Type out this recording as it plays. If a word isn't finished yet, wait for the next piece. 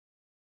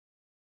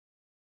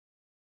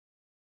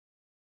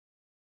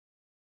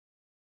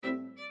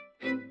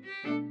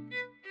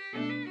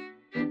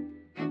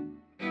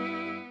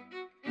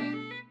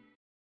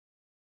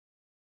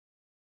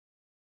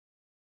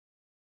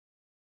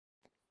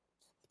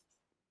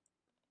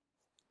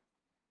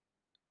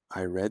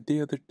I read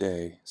the other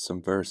day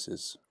some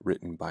verses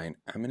written by an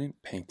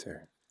eminent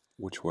painter,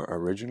 which were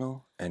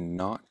original and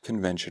not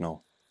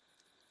conventional.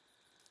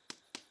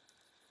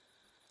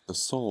 The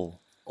soul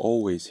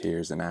always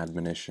hears an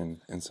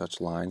admonition in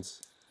such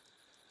lines,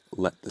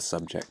 let the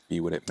subject be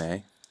what it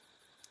may.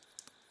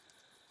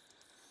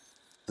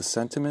 The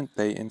sentiment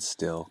they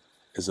instill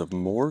is of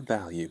more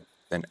value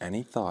than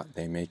any thought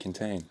they may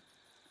contain.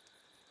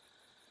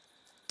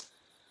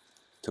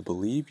 To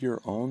believe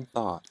your own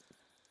thought,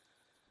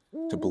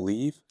 to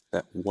believe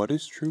that what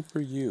is true for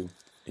you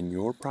in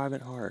your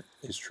private heart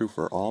is true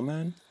for all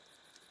men,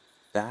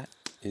 that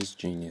is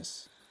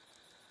genius.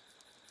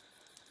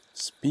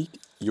 Speak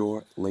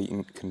your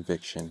latent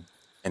conviction,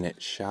 and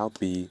it shall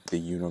be the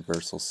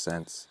universal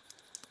sense.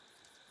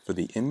 For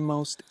the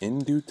inmost in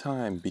due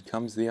time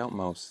becomes the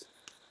outmost,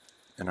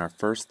 and our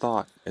first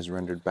thought is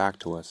rendered back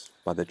to us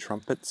by the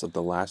trumpets of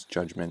the last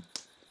judgment.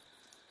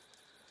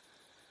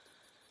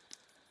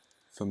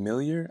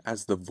 Familiar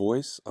as the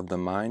voice of the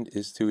mind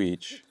is to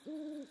each,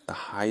 the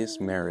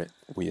highest merit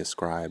we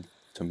ascribe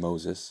to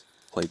Moses,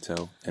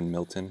 Plato, and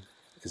Milton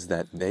is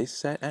that they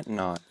set at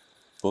naught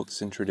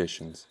books and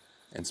traditions,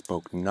 and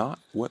spoke not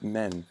what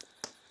men,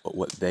 but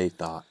what they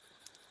thought.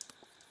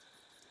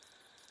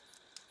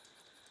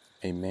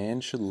 A man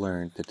should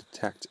learn to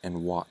detect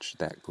and watch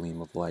that gleam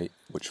of light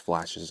which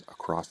flashes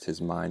across his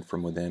mind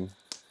from within,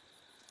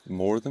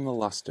 more than the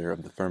luster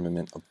of the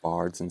firmament of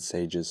bards and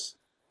sages.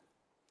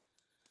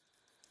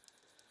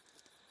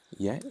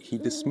 Yet he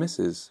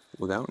dismisses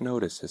without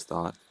notice his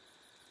thought,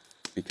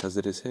 because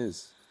it is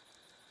his.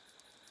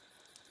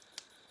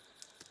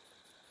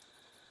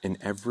 In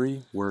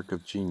every work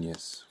of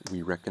genius,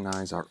 we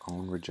recognize our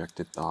own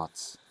rejected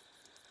thoughts.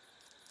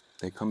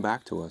 They come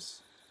back to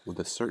us with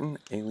a certain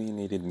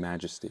alienated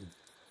majesty.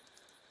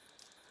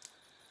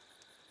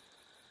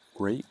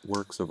 Great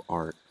works of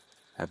art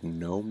have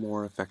no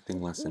more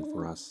affecting lesson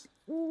for us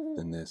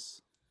than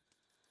this.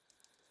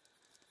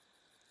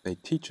 They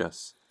teach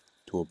us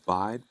to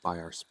abide by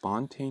our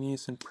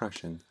spontaneous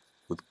impression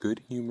with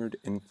good-humored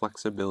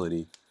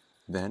inflexibility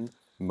than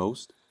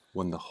most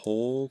when the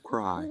whole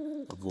cry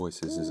of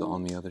voices is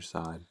on the other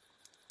side.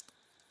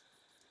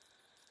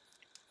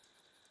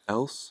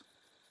 Else,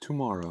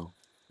 tomorrow,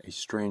 a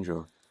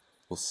stranger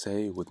will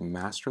say with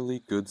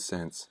masterly good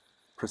sense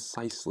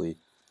precisely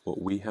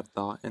what we have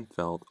thought and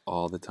felt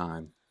all the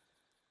time,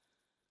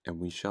 and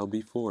we shall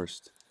be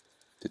forced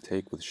to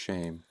take with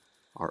shame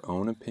our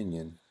own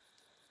opinion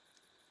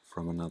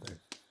from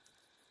another.